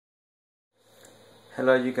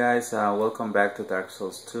Hello you guys, welcome back to Dark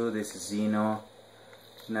Souls 2. This is Xeno,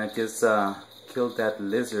 and I just killed that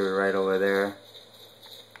lizard right over there,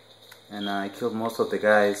 and I killed most of the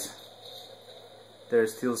guys.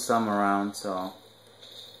 There's still some around, so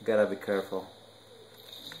gotta be careful.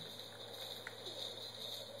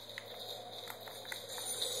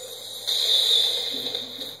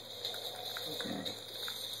 Okay.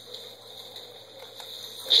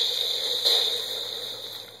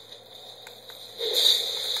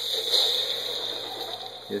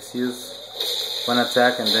 Just use one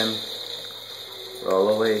attack and then roll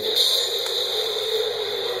away.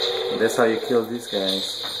 That's how you kill these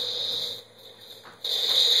guys.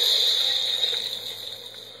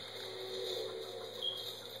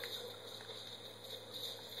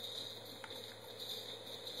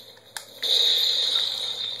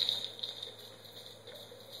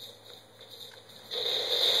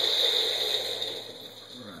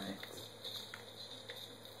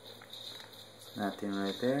 Nothing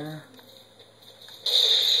right there.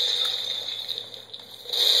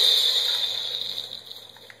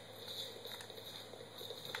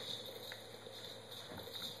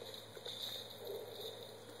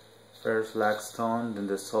 First black stone, then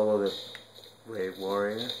the soul of the brave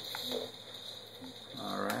warrior.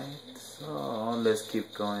 Alright, so let's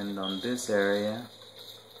keep going on this area.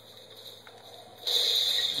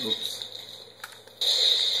 Oops.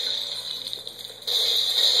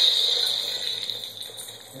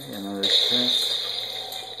 Okay, another chest.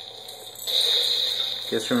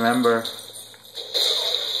 Just remember,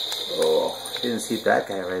 oh, didn't see that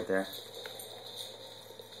guy right there.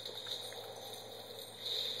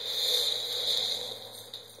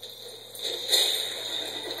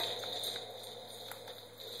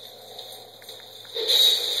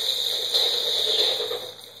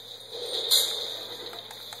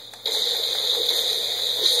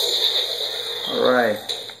 Alright.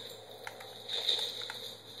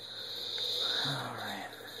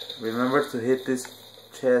 Remember to hit this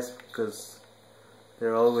chest because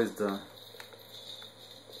they're always the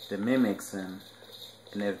mimics, and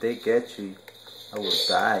if they get you, I will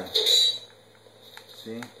die.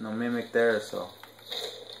 See, no mimic there, so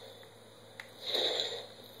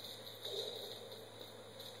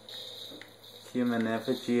human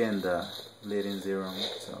effigy and the bleeding zero.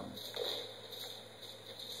 So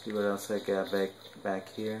see what else I got back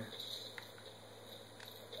here.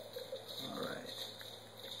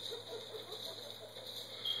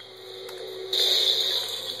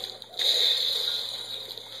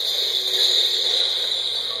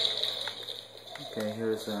 Okay,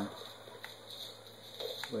 here's a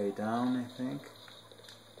way down, I think.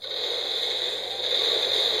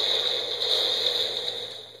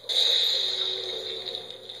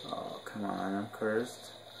 Oh, come on, I'm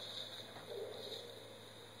cursed.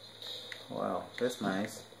 Wow, that's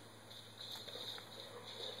nice.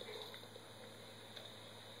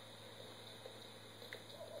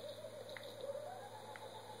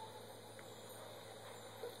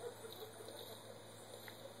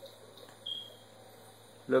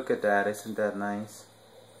 Look at that, isn't that nice?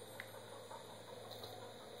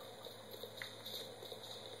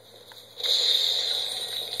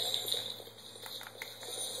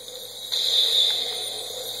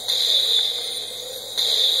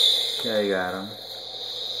 Yeah, I got him.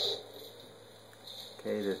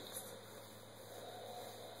 Okay,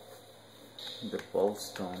 the bolt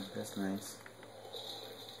stone, that's nice.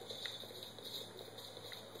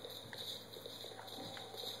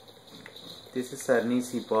 This is an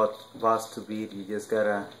easy boss to beat. You just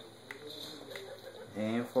gotta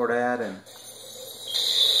aim for that, and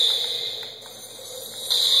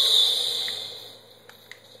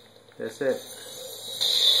that's it.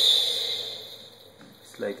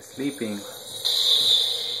 It's like sleeping.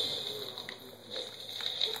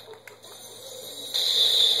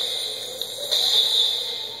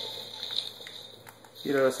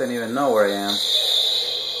 He doesn't even know where I am.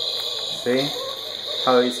 See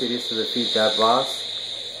how easy it is to defeat that boss?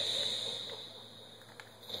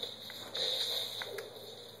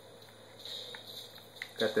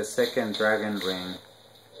 Got the second dragon ring.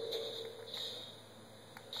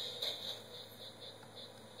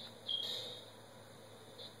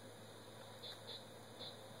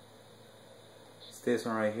 It's this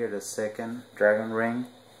one right here, the second dragon ring.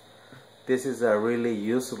 This is a really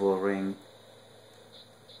usable ring.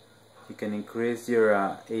 You can increase your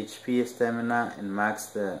HP, stamina, and max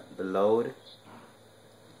the load,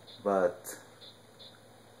 but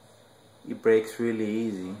it breaks really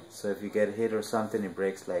easy. So if you get hit or something, it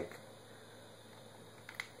breaks like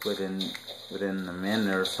within a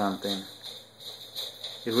minute or something.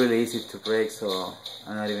 It's really easy to break, so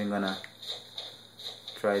I'm not even gonna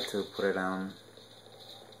try to put it on.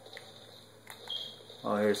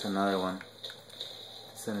 Oh, here's another one.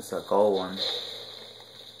 This one is a gold one.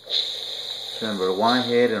 Remember, one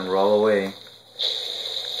hit and roll away.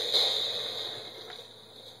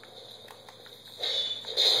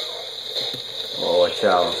 Oh, watch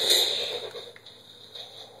out.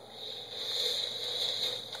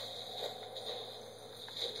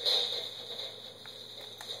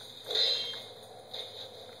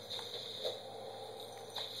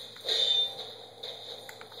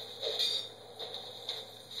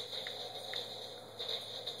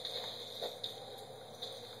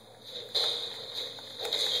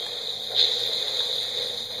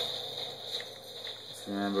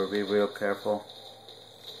 Remember, be real careful.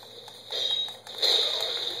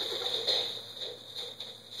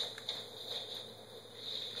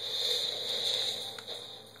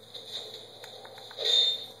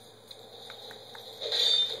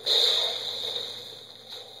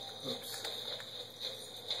 Oops.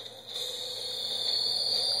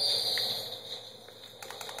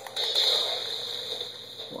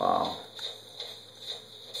 Wow.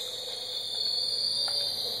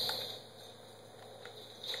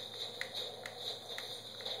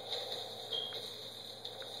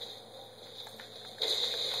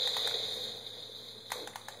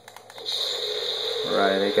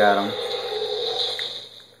 Right, I got him.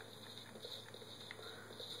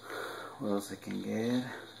 What else I can get?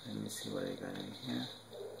 Let me see what I got in here.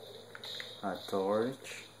 A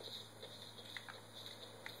torch.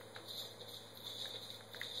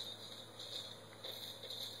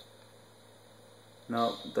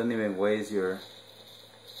 No, don't even waste your...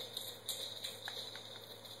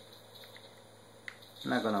 I'm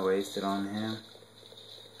not gonna waste it on him.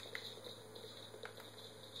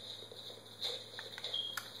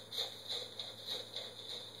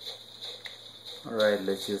 Alright,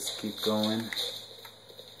 let's just keep going.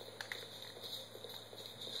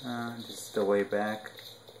 This is the way back.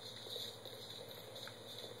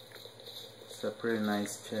 It's a pretty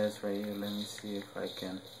nice chest right here. Let me see if I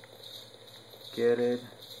can get it.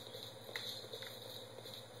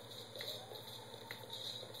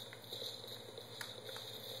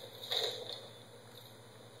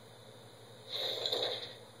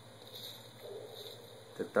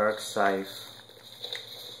 The dark scythe.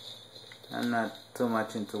 I'm not too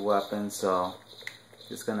much into weapons, so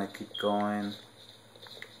just gonna keep going.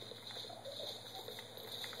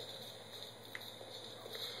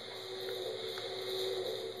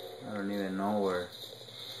 I don't even know where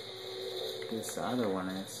this other one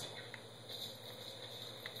is.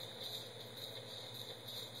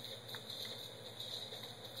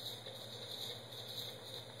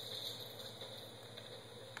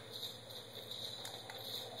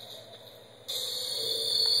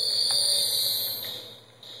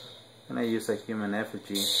 And I use a human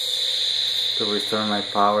effigy to restore my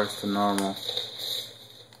powers to normal.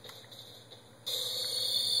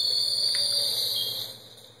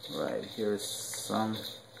 Right, here's some.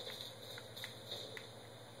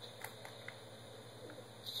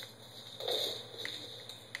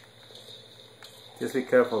 Just be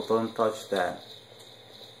careful, don't touch that.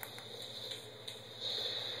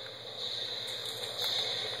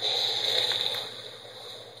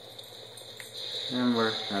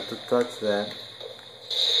 Remember not to touch that.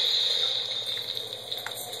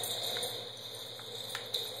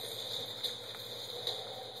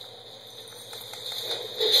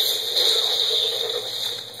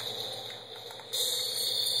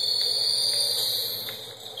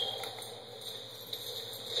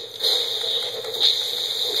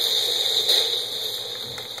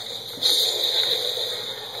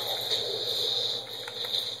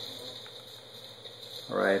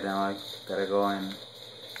 Alright, now I gotta go and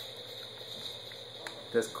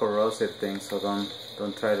this corrosive thing, so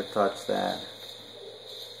don't try to touch that.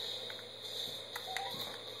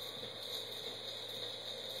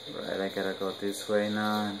 Right, I gotta go this way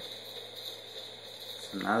now. And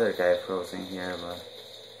there's another guy frozen here, but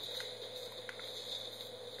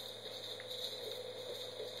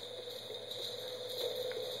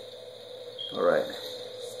alright,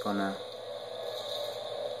 just gonna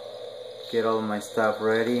get all my stuff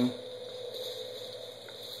ready,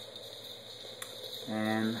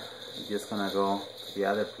 and I'm just gonna go to the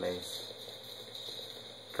other place.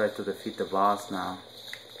 Try to defeat the boss now.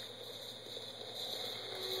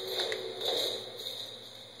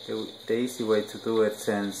 The easy way to do it,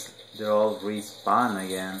 since they're all respawn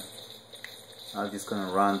again, I'm just gonna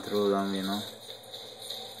run through them, you know.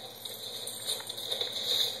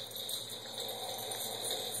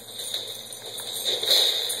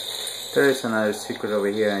 There is another secret over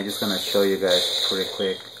here, and I'm just gonna show you guys pretty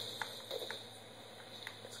quick.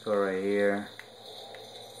 go right here.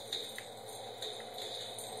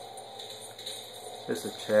 There's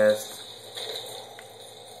a chest.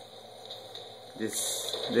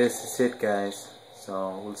 This is it, guys.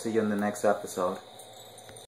 So we'll see you in the next episode.